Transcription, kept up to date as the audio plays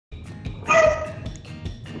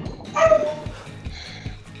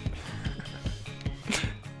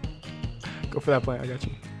for that plant. I got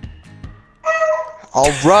you. All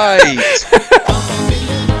right.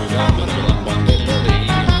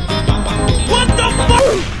 What the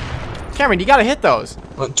fuck? Cameron, you gotta hit those.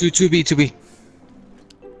 2B.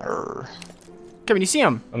 Cameron, you see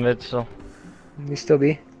him? I'm mid still. You still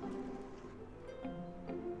be?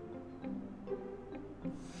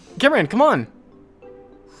 Cameron, come on.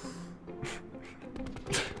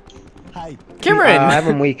 Hi. Cameron! I have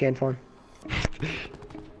him weak, Antoine.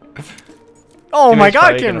 Oh my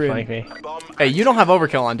god, Teammate's probably Cameron! gonna flank me. Hey, you don't have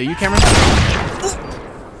overkill on, do you, Cameron?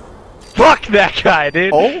 Fuck that guy,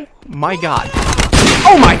 dude! Oh my god.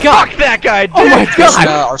 Oh my god! Fuck that guy, dude! Oh my god!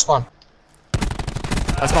 Our spawn.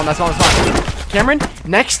 That's fine. Cameron,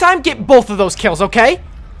 next time get both of those kills, okay?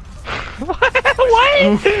 What?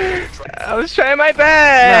 I was trying my Nah,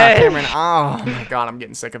 best! Cameron, oh my god, I'm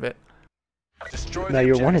getting sick of it. No,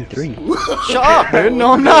 you're 1 and 3. Shut up, dude.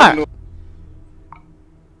 No, I'm not.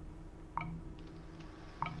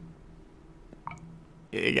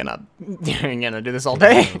 You're gonna do this all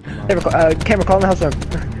day? Cameron, call in the house storm.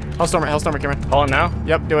 Hellstormer, Cameron. Call him now?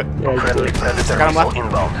 Yep, do it. Yeah, Got him left.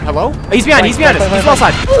 Hello? Oh, he's behind us. He's well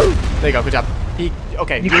side. There you go, good job.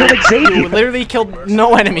 Okay. You killed Xavier. You literally killed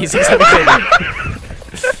no enemies except Xavier.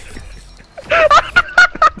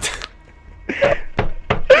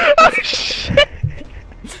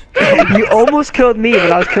 You almost killed me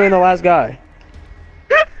when I was killing the last guy.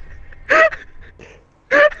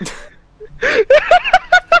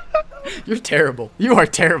 You're terrible. You are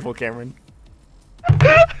terrible, Cameron.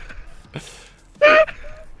 I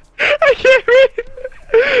can't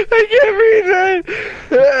breathe, man.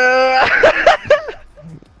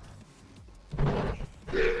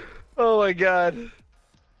 Oh my god.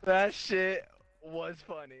 That shit was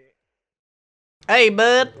funny. Hey,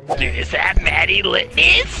 bud. Dude, is that Maddie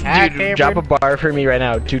Litness? Hi, Dude, Cameron. drop a bar for me right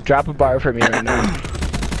now. Dude, drop a bar for me right now.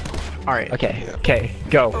 Alright. Okay,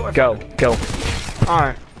 go.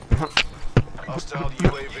 Alright. Hostile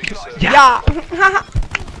UAV Yeah.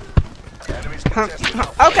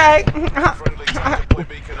 Okay. friendly deploy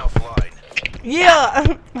beacon offline.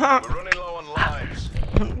 Yeah. We're running low on lives.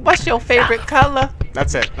 What's your favorite color?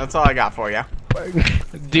 That's it. That's all I got for you.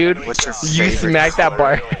 Dude, What's your you favorite smacked that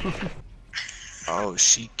bar. Oh,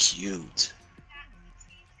 she cute.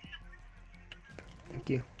 Thank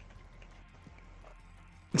you.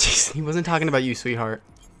 Jeez, he wasn't talking about you, sweetheart.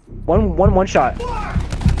 One shot.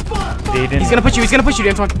 He's gonna push you,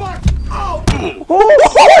 Antoine.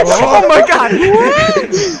 Oh my god!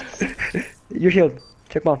 You're healed.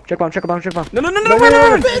 Check bomb. No,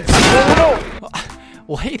 run!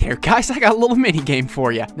 Well, hey there, guys. I got a little mini game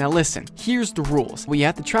for you. Now, listen. Here's the rules. What you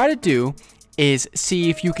have to try to do is see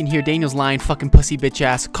if you can hear Daniel's line, fucking pussy bitch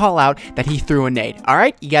ass, call out that he threw a nade. All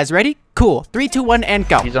right, you guys ready? Cool. 3, 2, 1, and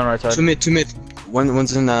go. He's on our side. Two mid.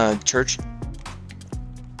 One's in church.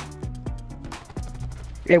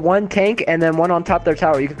 Yeah, one tank and then one on top of their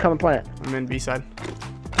tower. You can come and plant. I'm in B side.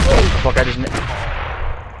 Fuck, I just...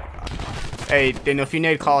 Hey, Daniel, if you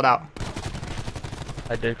nade, call it out.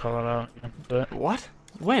 I did call it out. But What?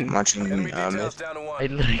 When? I'm watching Enemy mid. details down to I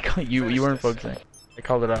one. literally called you. You weren't focusing. I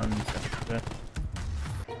called it out.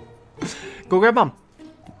 Go grab bomb.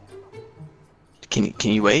 Can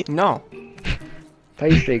you wait? No.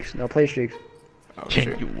 Play streaks. No, play streaks. Oh, Can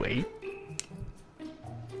shoot. you wait?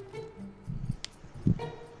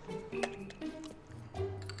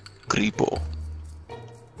 Creepo.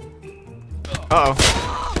 Uh-oh.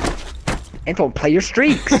 Antoine, play your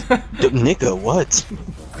streaks. Nigga, what?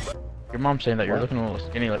 Your mom's saying that you're looking a little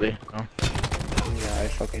skinny lately. Oh. Yeah, I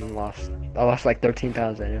fucking lost. I lost like 13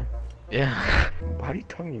 pounds, Daniel. Yeah. How are you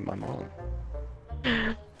talking to my mom?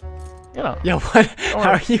 Yeah. Yo, what? How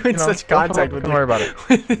are you in such contact with Don't worry about it.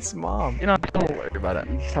 with his mom? You know, don't worry about it.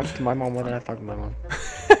 You talk to my mom more than I talk to my mom.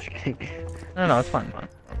 Just kidding. No, it's fine, man.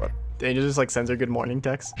 Don't worry about it. Daniel just like sends her good morning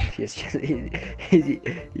text. He has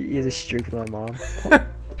a streak with my mom.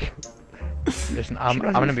 Listen, I'm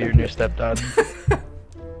gonna be your new stepdad.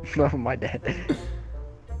 No, my dad.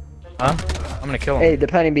 Huh? I'm gonna kill him. Hey, the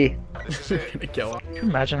planning B. You're gonna kill him. Can you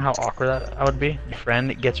imagine how awkward that would be? Your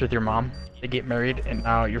friend gets with your mom, they get married, and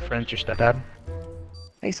now your friend's your stepdad.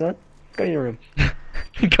 Hey, son. Go to your room.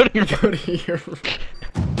 Go to your Go to your room.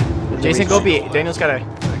 Jason, go B. Daniel's got a...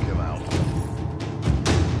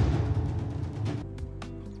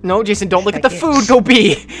 No, Jason, don't look at the food. Go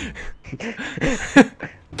B.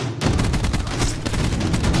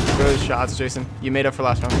 Good shots, Jason. You made up for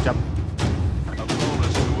last round. Good job.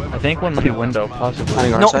 I think one might be window, possibly.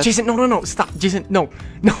 Planning our No, side? Jason, no. Stop. Jason, no.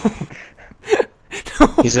 No.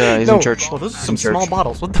 He's in church. Oh, those are He's some in church. small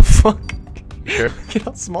bottles. What the fuck? Sure. Look at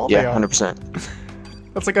how small Yeah, they are. 100%.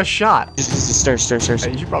 That's like a shot. Stairs.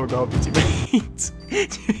 Hey, you should probably go up your teammate. Jeez.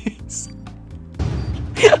 Jeez.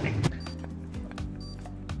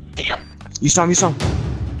 Damn. You saw him, you saw him.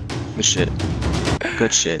 Good shit.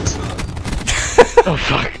 Good shit. Oh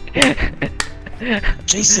fuck.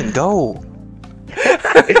 Jason, go!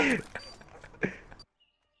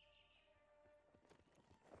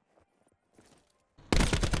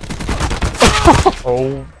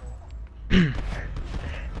 Oh.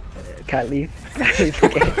 Can't leave. Can't leave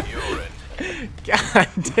again. God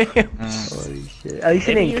damn. Holy shit. At least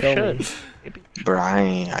he Maybe didn't you kill me. should.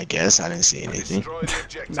 Brian, I guess I didn't see anything. Destroy the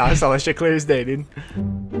objective. Nah, I saw that shit clear as day, dude.